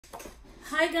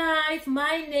Hi guys,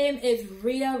 my name is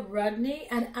Reea Rodney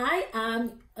and I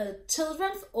am a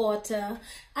children's author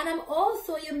and I'm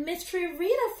also your mystery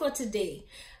reader for today.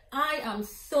 I am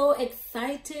so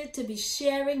excited to be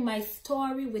sharing my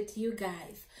story with you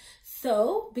guys.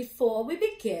 So before we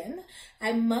begin,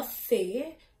 I must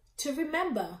say to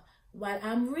remember, while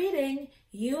I'm reading,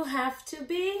 you have to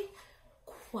be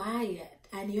quiet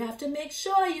and you have to make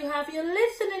sure you have your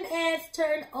listening ears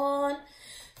turned on.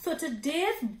 So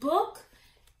today's book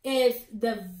is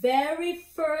the very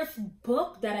first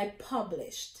book that I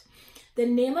published. The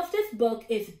name of this book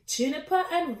is Juniper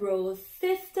and Rose,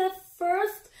 Sisters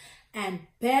First and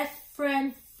Best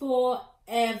Friends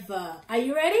Forever. Are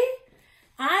you ready?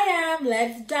 I am.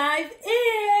 Let's dive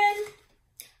in.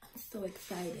 I'm so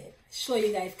excited. Sure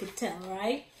you guys could tell,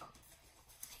 right?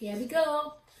 Here we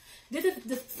go. This is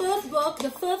the first book. The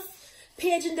first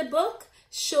page in the book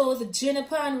shows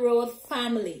Juniper and Rose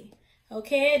family.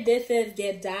 Okay, this is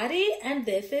their daddy and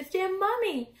this is their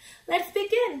mommy. Let's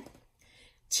begin.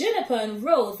 Juniper and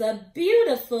Rose are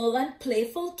beautiful and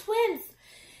playful twins.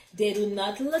 They do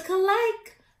not look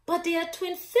alike, but they are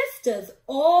twin sisters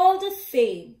all the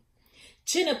same.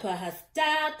 Juniper has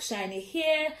dark, shiny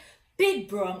hair, big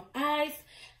brown eyes,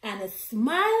 and a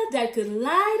smile that could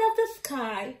light up the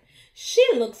sky. She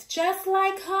looks just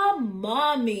like her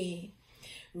mommy.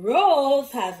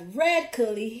 Rose has red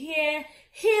curly hair,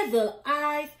 hazel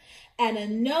eyes, and a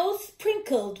nose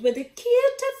sprinkled with the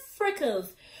cutest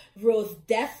freckles. Rose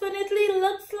definitely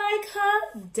looks like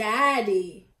her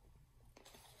daddy.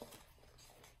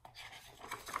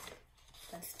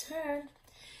 Let's turn.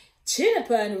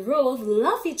 Juniper and Rose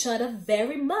love each other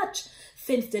very much.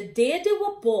 Since the day they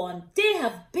were born, they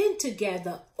have been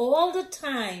together all the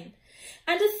time.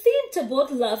 And they seem to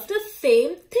both love the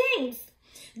same things.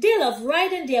 They love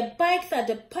riding their bikes at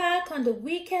the park on the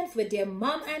weekends with their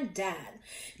mom and dad.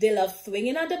 They love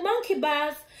swinging on the monkey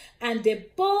bars, and they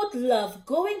both love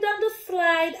going down the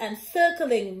slide and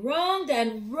circling round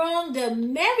and round the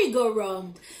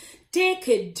merry-go-round. They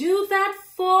could do that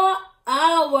for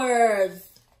hours.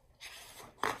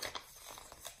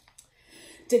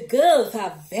 The girls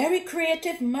have very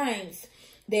creative minds.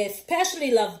 They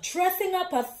especially love dressing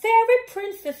up as fairy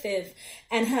princesses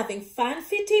and having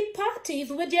fancy tea parties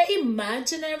with their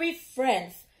imaginary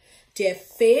friends. Their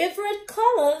favorite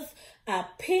colors are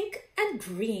pink and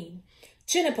green.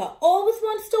 Juniper always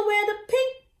wants to wear the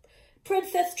pink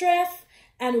princess dress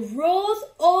and Rose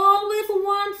always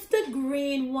wants the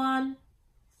green one.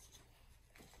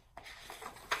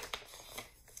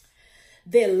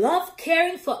 They love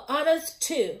caring for others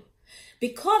too.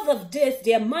 Because of this,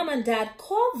 their mom and dad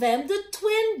call them the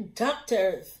twin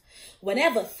doctors.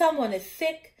 Whenever someone is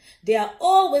sick, they are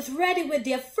always ready with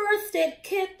their first aid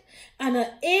kit and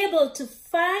are able to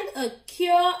find a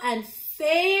cure and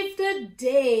save the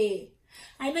day.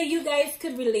 I know you guys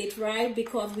could relate, right?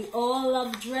 Because we all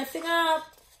love dressing up.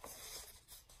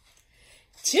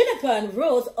 Juniper and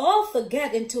Rose also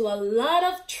get into a lot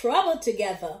of trouble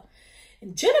together.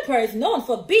 Juniper is known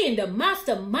for being the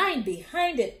mastermind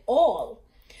behind it all.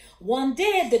 One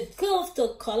day, the girls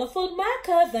took colorful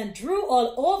markers and drew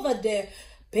all over their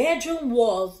bedroom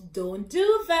walls. Don't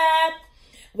do that.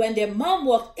 When their mom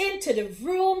walked into the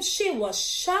room, she was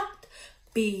shocked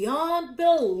beyond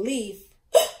belief.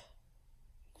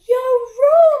 Your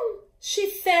room,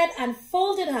 she said and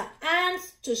folded her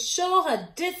hands to show her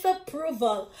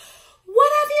disapproval.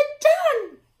 What have you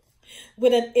done?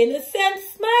 With an innocent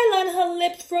smile on her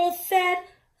lips, Rose said,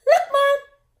 "Look, Mom,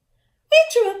 we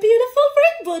drew a beautiful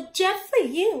rainbow just for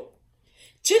you."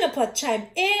 Juniper chimed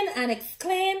in and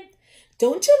exclaimed,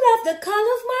 "Don't you love the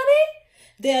colors, Mommy?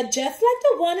 They are just like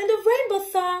the one in the rainbow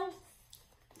song."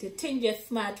 They think you're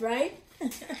smart, right?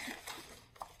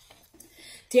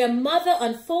 Their mother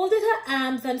unfolded her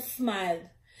arms and smiled.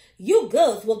 "You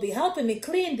girls will be helping me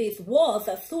clean these walls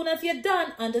as soon as you're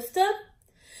done, understood?"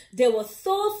 They were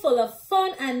so full of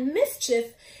fun and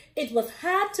mischief, it was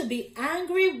hard to be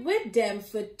angry with them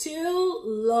for too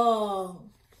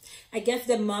long. I guess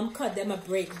their mom cut them a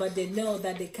break, but they know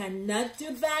that they cannot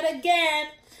do that again.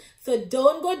 So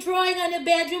don't go drawing on your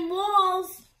bedroom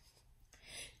walls.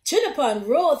 Juniper and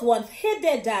Rose once hid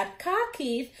their dad's car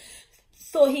keys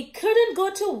so he couldn't go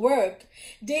to work.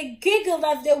 They giggled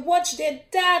as they watched their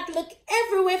dad look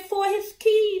everywhere for his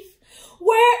keys.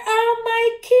 "Where are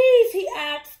my keys?" he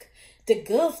asked. The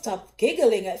girls stopped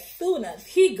giggling as soon as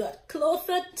he got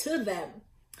closer to them.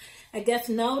 I guess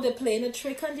now they're playing a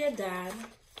trick on their dad.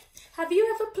 Have you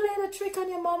ever played a trick on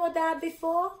your mom or dad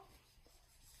before?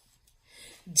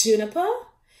 Juniper?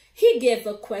 He gave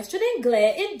a questioning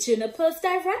glare in Juniper's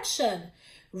direction.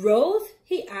 "Rose?"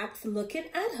 he asked, looking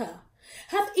at her.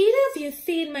 Have either of you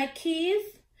seen my keys?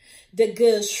 The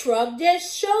girls shrugged their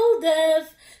shoulders,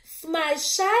 smiled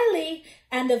shyly,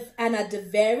 and at the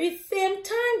very same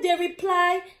time they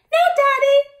replied, "No,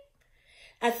 Daddy."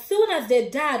 As soon as their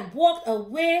dad walked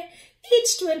away,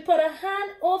 each twin put a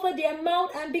hand over their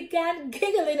mouth and began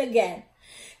giggling again.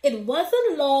 It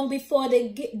wasn't long before they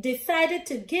decided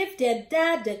to give their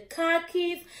dad the car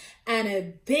keys and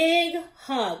a big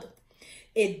hug.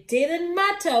 It didn't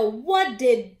matter what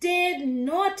they did,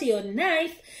 naughty or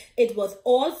nice, it was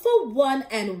all for one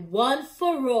and one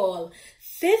for all.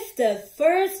 Sisters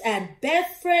first and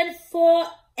best friends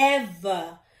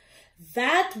forever.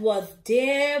 That was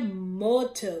their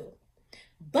motto.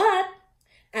 But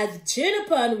as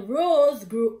Juniper and Rose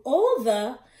grew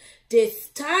older, they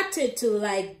started to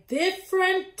like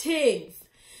different things.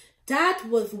 That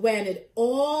was when it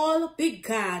all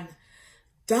began.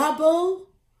 Double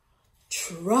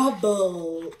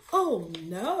trouble. Oh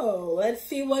no, let's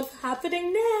see what's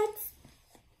happening next.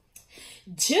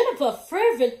 Juniper's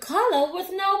favorite color was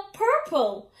now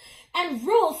purple, and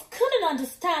Rose couldn't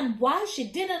understand why she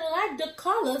didn't like the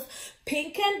colors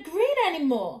pink and green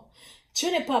anymore.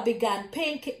 Juniper began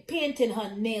painting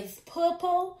her nails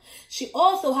purple. She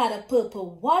also had a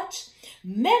purple watch,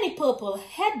 many purple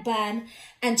headbands,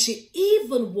 and she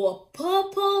even wore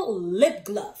purple lip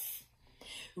gloss.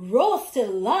 Rose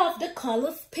still loved the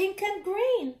colors pink and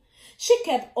green. She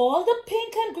kept all the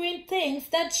pink and green things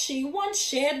that she once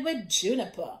shared with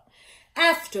Juniper.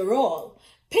 After all,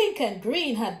 pink and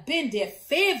green had been their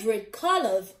favorite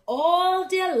colors all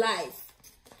their life.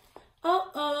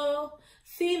 Uh-oh,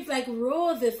 seems like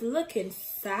Rose is looking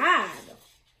sad.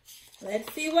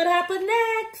 Let's see what happened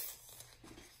next.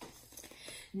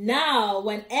 Now,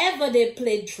 whenever they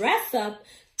played dress up,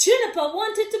 Juniper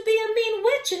wanted to be a mean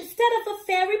witch instead of a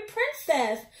fairy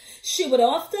princess. She would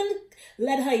often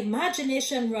let her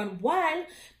imagination run wild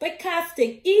by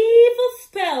casting evil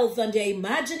spells on their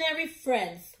imaginary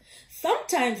friends.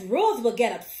 Sometimes Rose would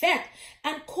get upset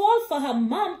and call for her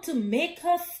mom to make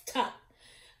her stop.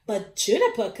 But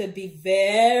Juniper could be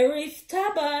very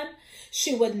stubborn.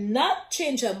 She would not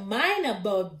change her mind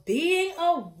about being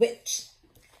a witch.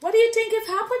 What do you think is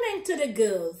happening to the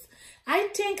girls? I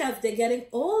think as they're getting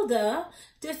older,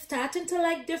 they're starting to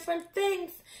like different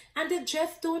things and they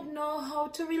just don't know how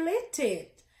to relate to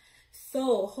it.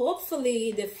 So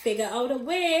hopefully they figure out a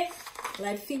way.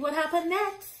 Let's see what happens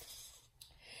next.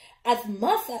 As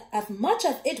much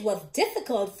as it was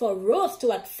difficult for Rose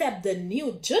to accept the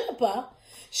new Juniper,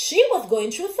 she was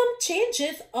going through some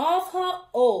changes of her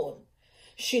own.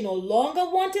 She no longer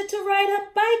wanted to ride her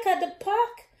bike at the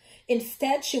park.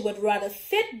 Instead, she would rather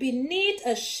sit beneath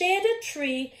a shaded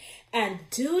tree and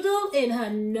doodle in her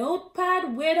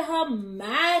notepad with her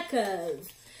markers.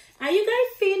 Are you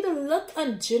guys seeing the look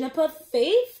on Juniper's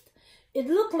face? It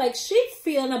looked like she's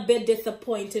feeling a bit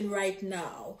disappointed right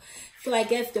now. So I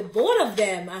guess the both of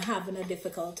them are having a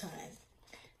difficult time.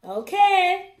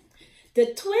 Okay. The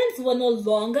twins were no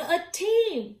longer a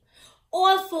team.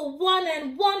 All for one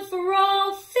and one for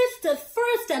all, sisters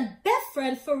first and best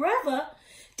friends forever.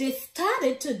 They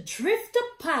started to drift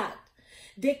apart.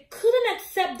 They couldn't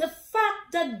accept the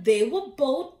fact that they were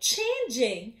both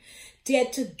changing. Their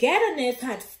togetherness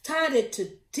had started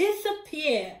to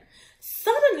disappear.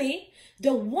 Suddenly,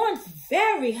 the once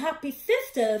very happy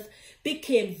sisters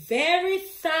became very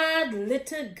sad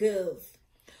little girls.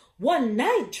 One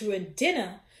night during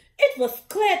dinner, it was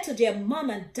clear to their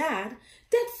mom and dad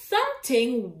that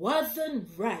something wasn't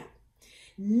right.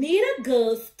 Neither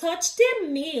girls touched their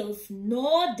meals,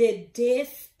 nor did they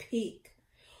speak.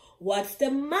 "What's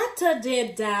the matter, their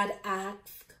dad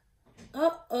asked.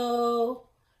 "Uh-oh,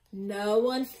 no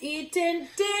one's eating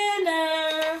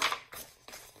dinner."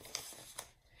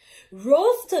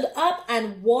 Rose stood up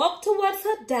and walked towards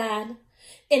her dad.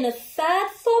 In a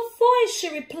sad, soft voice, she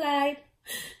replied,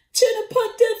 Juniper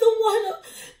doesn't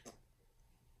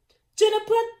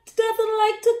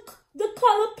like the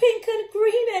color pink and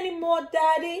green anymore,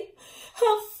 Daddy.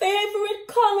 Her favorite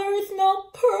color is now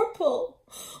purple.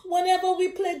 Whenever we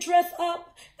play dress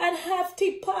up and have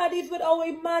tea parties with our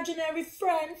imaginary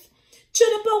friends,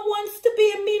 Juniper wants to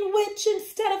be a mean witch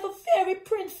instead of a fairy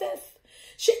princess.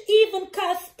 She even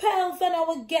casts spells on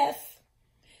our guests.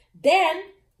 Then,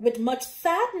 with much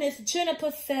sadness,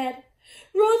 Juniper said,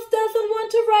 Rose doesn't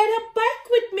want to ride her bike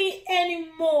with me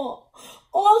anymore.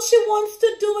 All she wants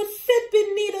to do is sit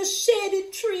beneath a shady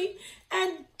tree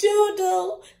and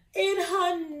doodle in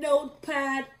her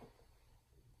notepad.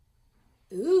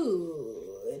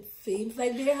 Ooh, it seems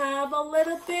like they have a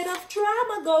little bit of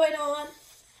drama going on.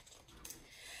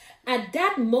 At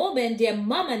that moment, their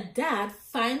mom and dad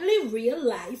finally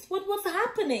realized what was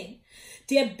happening.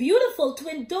 Their beautiful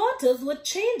twin daughters were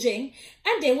changing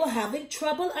and they were having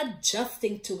trouble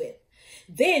adjusting to it.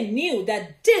 They knew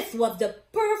that this was the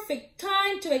perfect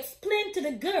time to explain to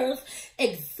the girls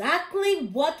exactly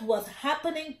what was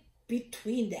happening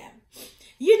between them.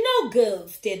 You know,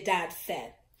 girls, their dad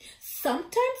said,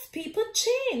 sometimes people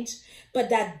change, but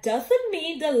that doesn't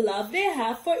mean the love they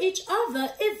have for each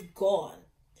other is gone.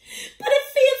 But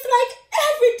it feels like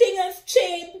everything has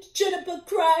changed, Juniper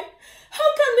cried.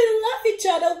 How can we love each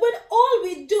other when all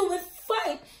we do is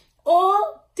fight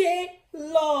all day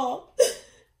long?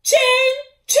 Change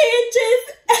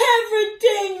changes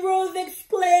everything, Rose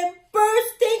exclaimed,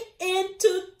 bursting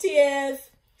into tears.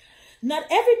 Not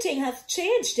everything has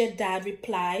changed, their dad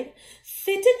replied,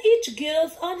 sitting each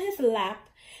girl on his lap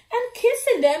and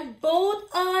kissing them both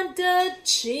on the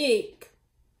cheek.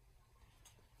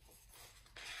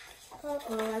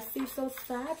 Uh-oh, I feel so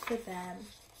sad for them.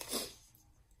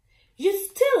 You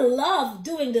still love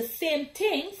doing the same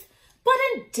things, but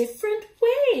in different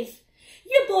ways.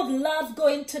 You both love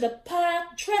going to the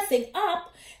park, dressing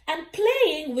up, and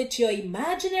playing with your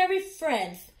imaginary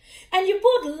friends. And you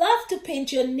both love to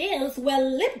paint your nails, wear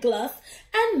lip gloss,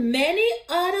 and many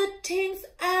other things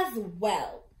as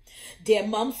well. Their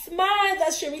mom smiled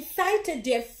as she recited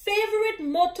their favorite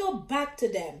motto back to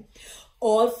them.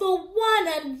 All for one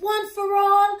and one for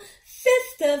all,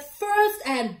 sisters first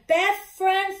and best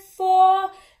friends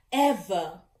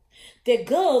forever. The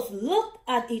girls looked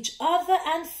at each other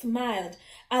and smiled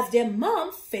as their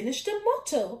mom finished the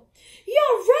motto.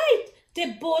 You're right,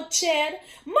 they both cheered.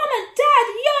 Mom and Dad,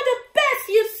 you're the best.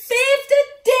 You saved the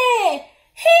day.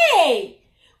 Hey,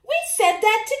 we said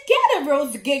that together,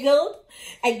 Rose giggled.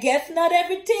 I guess not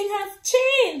everything has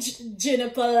changed,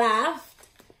 Juniper laughed.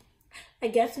 I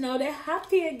guess now they're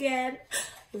happy again.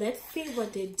 Let's see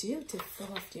what they do to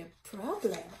solve their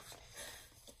problem.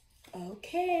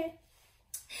 Okay.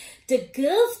 The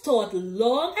girls thought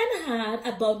long and hard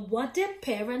about what their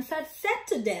parents had said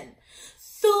to them.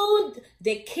 Soon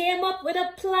they came up with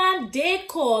a plan they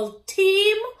called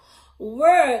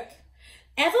teamwork.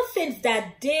 Ever since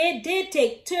that day, they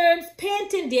take turns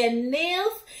painting their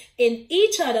nails in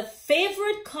each other's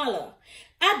favorite color.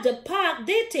 At the park,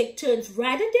 they take turns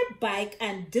riding their bike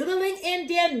and doodling in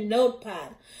their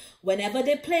notepad. Whenever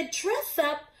they play dress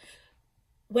up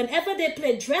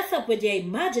with their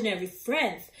imaginary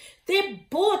friends, they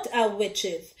both are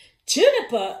witches.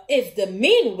 Juniper is the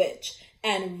mean witch,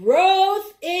 and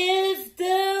Rose is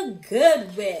the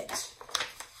good witch.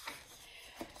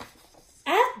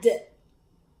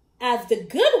 As the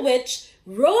good witch,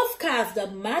 Rose casts a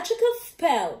magical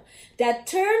spell that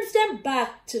turns them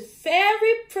back to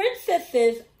fairy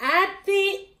princesses at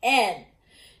the end.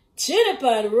 Juniper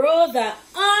and Rose are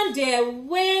on their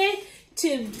way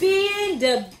to being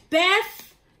the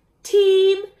best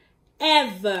team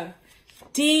ever.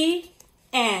 The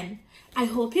end. I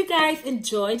hope you guys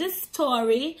enjoyed the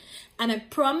story, and I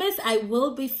promise I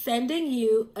will be sending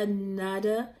you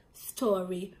another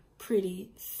story pretty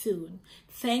soon.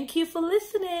 Thank you for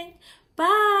listening.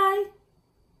 Bye.